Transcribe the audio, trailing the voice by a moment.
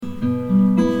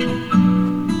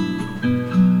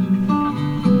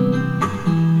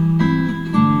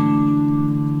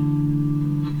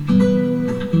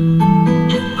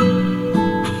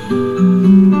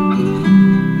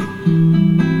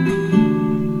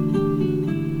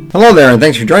Hello there, and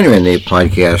thanks for joining me in the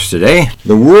podcast today.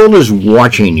 The world is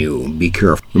watching you. Be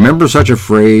careful. Remember such a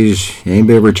phrase?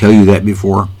 Anybody ever tell you that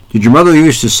before? Did your mother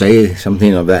used to say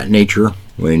something of that nature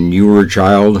when you were a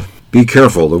child? Be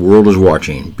careful, the world is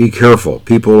watching. Be careful,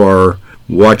 people are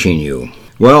watching you.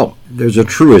 Well, there's a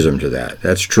truism to that.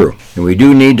 That's true. And we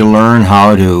do need to learn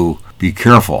how to be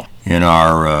careful in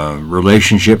our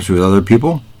relationships with other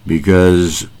people,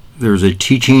 because there's a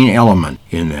teaching element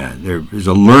in that. There is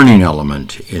a learning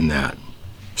element in that.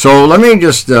 So let me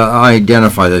just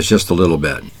identify this just a little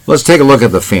bit. Let's take a look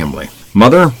at the family.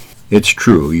 Mother, it's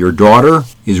true. Your daughter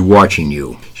is watching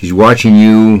you. She's watching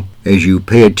you as you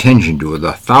pay attention to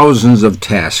the thousands of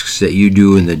tasks that you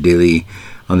do on the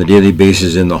daily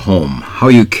basis in the home. How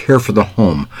you care for the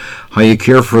home. How you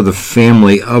care for the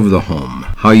family of the home.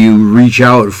 How you reach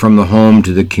out from the home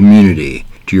to the community,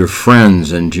 to your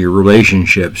friends and to your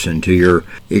relationships and to your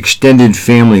extended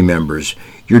family members.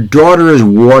 Your daughter is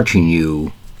watching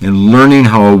you and learning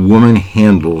how a woman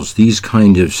handles these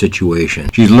kinds of situations.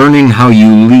 She's learning how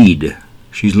you lead.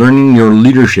 She's learning your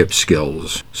leadership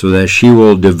skills so that she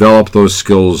will develop those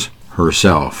skills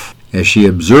herself. As she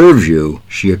observes you,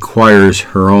 she acquires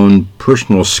her own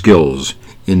personal skills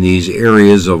in these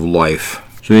areas of life.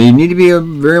 So you need to be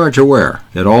very much aware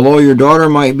that although your daughter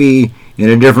might be in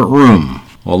a different room,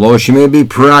 although she may be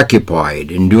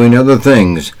preoccupied in doing other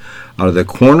things, out of the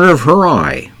corner of her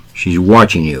eye, she's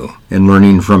watching you and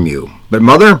learning from you. But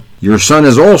mother, your son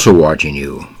is also watching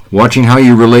you, watching how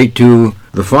you relate to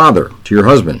the father, to your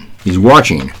husband. He's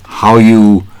watching how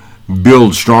you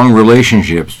build strong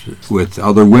relationships with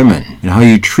other women and how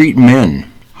you treat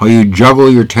men, how you juggle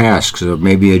your tasks of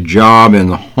maybe a job and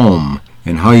the home,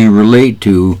 and how you relate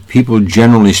to people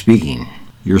generally speaking.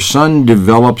 Your son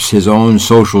develops his own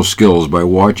social skills by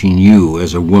watching you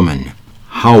as a woman,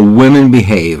 how women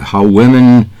behave, how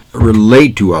women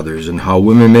relate to others, and how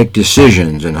women make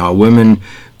decisions, and how women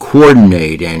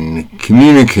coordinate and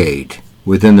communicate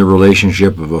within the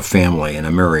relationship of a family and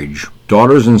a marriage.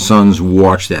 Daughters and sons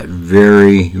watch that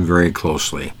very, very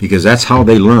closely, because that's how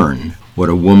they learn what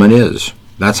a woman is.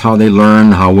 That's how they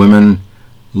learn how women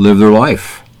live their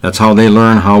life. That's how they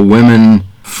learn how women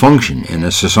function in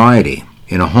a society,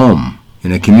 in a home,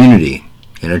 in a community,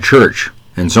 in a church,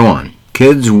 and so on.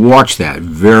 Kids watch that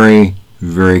very,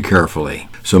 very carefully.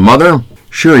 So mother,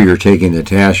 sure, you're taking the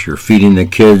task, you're feeding the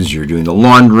kids, you're doing the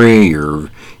laundry, you're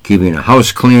keeping the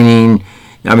house cleaning.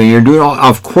 I mean,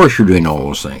 of course you're doing all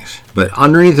those things. But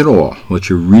underneath it all, what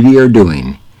you really are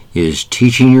doing is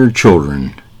teaching your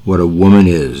children what a woman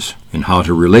is and how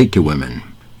to relate to women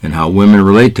and how women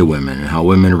relate to women and how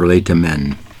women relate to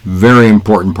men. Very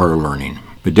important part of learning.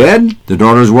 But Dad, the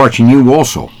daughter's watching you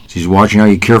also. She's watching how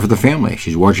you care for the family.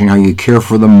 She's watching how you care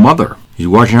for the mother. She's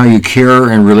watching how you care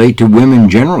and relate to women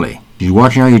generally. She's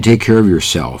watching how you take care of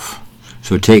yourself.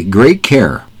 So take great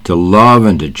care to love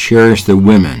and to cherish the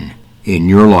women in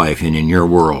your life and in your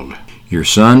world. Your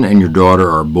son and your daughter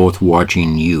are both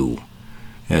watching you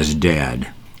as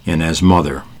dad and as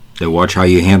mother. They watch how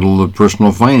you handle the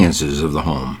personal finances of the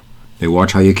home. They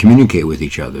watch how you communicate with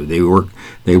each other.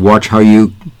 They watch how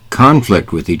you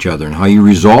conflict with each other and how you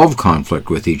resolve conflict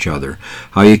with each other,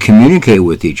 how you communicate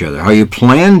with each other, how you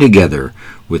plan together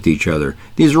with each other.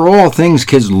 These are all things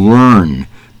kids learn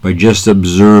by just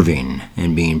observing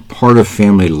and being part of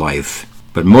family life.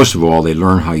 But most of all, they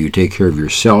learn how you take care of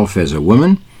yourself as a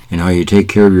woman and how you take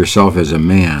care of yourself as a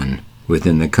man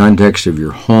within the context of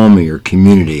your home or your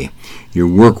community, your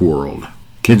work world.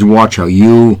 Kids watch how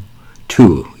you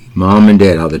two, mom and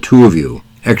dad, how the two of you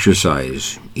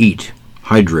exercise, eat,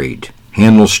 hydrate,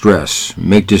 handle stress,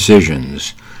 make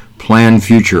decisions, plan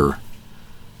future,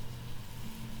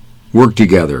 work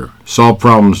together, solve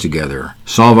problems together,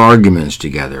 solve arguments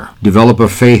together, develop a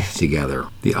faith together.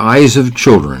 The eyes of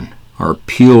children are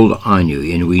peeled on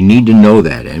you, and we need to know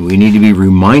that, and we need to be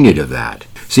reminded of that.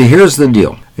 See, here's the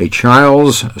deal. A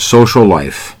child's social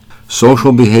life,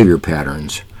 social behavior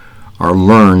patterns are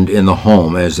learned in the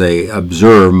home as they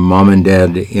observe mom and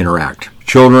dad interact.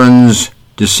 Children's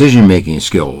decision-making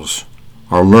skills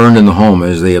are learned in the home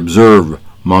as they observe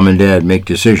mom and dad make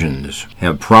decisions,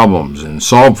 have problems, and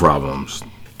solve problems.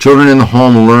 Children in the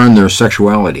home learn their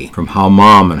sexuality from how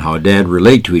mom and how dad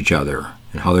relate to each other,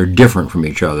 and how they're different from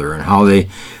each other, and how they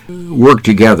work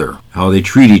together, how they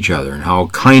treat each other, and how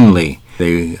kindly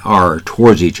they are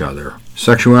towards each other.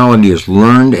 Sexuality is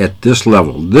learned at this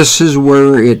level. This is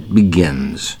where it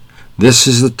begins. This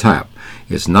is the top.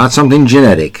 It's not something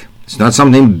genetic. It's not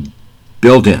something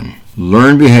built in.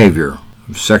 Learned behavior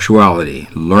of sexuality.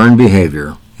 Learned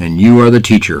behavior. And you are the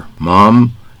teacher.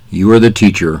 Mom, you are the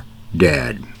teacher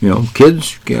dad.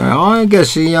 Kids, I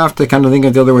guess you have to kind of think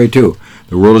it the other way too.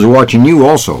 The world is watching you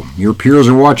also. Your peers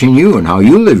are watching you and how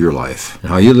you live your life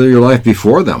and how you live your life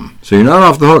before them. So you're not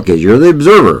off the hook, you're the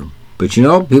observer. But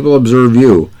people observe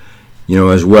you,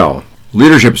 as well.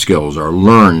 Leadership skills are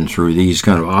learned through these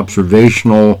kind of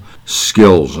observational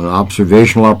skills and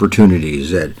observational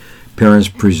opportunities that parents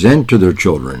present to their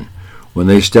children when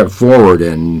they step forward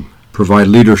and provide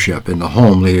leadership in the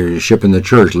home, leadership in the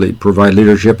church, provide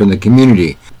leadership in the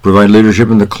community, provide leadership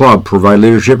in the club, provide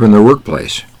leadership in their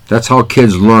workplace. That's how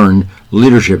kids learn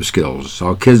leadership skills,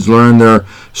 how kids learn their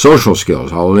social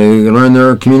skills, how they learn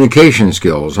their communication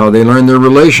skills, how they learn their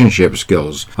relationship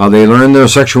skills, how they learn their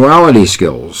sexuality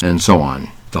skills, and so on.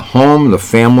 The home, the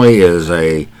family is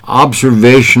a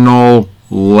observational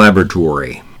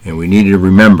laboratory, and we need to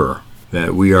remember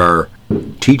that we are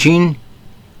teaching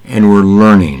and we're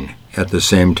learning at the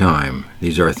same time.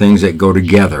 These are things that go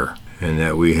together, and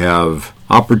that we have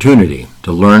opportunity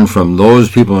to learn from those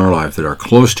people in our life that are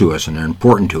close to us and are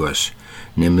important to us,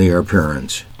 namely our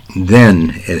parents.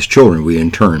 Then, as children, we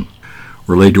in turn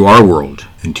relate to our world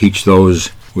and teach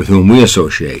those with whom we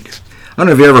associate. I don't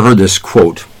know if you ever heard this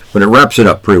quote, but it wraps it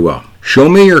up pretty well. Show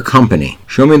me your company.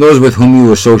 Show me those with whom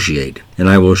you associate, and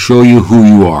I will show you who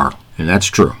you are. And that's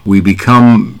true. We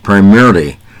become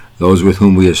primarily those with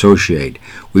whom we associate.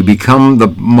 We become the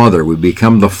mother, we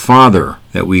become the father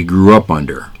that we grew up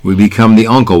under. We become the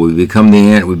uncle, we become the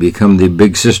aunt, we become the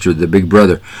big sister, the big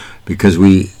brother, because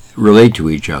we relate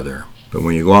to each other. But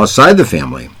when you go outside the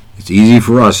family, it's easy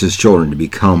for us as children to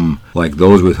become like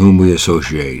those with whom we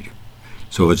associate.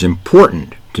 So it's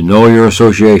important to know your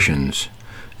associations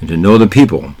and to know the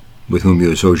people with whom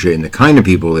you associate and the kind of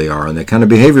people they are and the kind of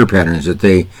behavior patterns that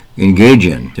they engage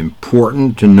in. It's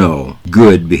important to know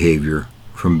good behavior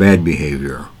from bad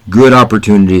behavior, good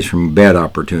opportunities from bad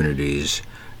opportunities,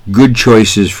 good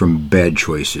choices from bad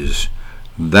choices.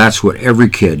 That's what every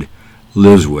kid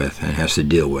lives with and has to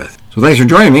deal with. So thanks for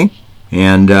joining me.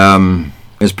 And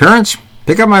as parents,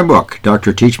 pick up my book,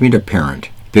 Dr. Teach Me to Parent.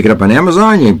 Pick it up on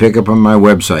Amazon. You can pick it up on my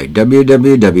website,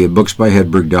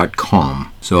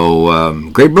 www.booksbyhedberg.com. So,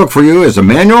 great book for you as a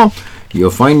manual.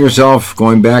 You'll find yourself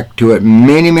going back to it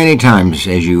many, many times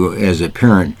as you, as a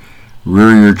parent,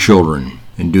 rear your children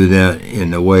and do that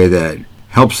in a way that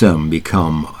helps them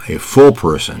become a full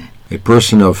person, a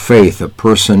person of faith, a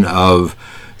person of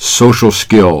social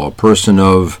skill, a person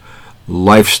of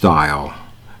lifestyle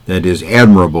that is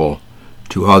admirable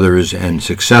to others and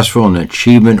successful and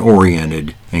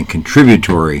achievement-oriented and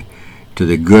contributory to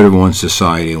the good of one's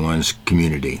society and one's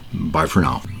community. Bye for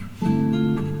now.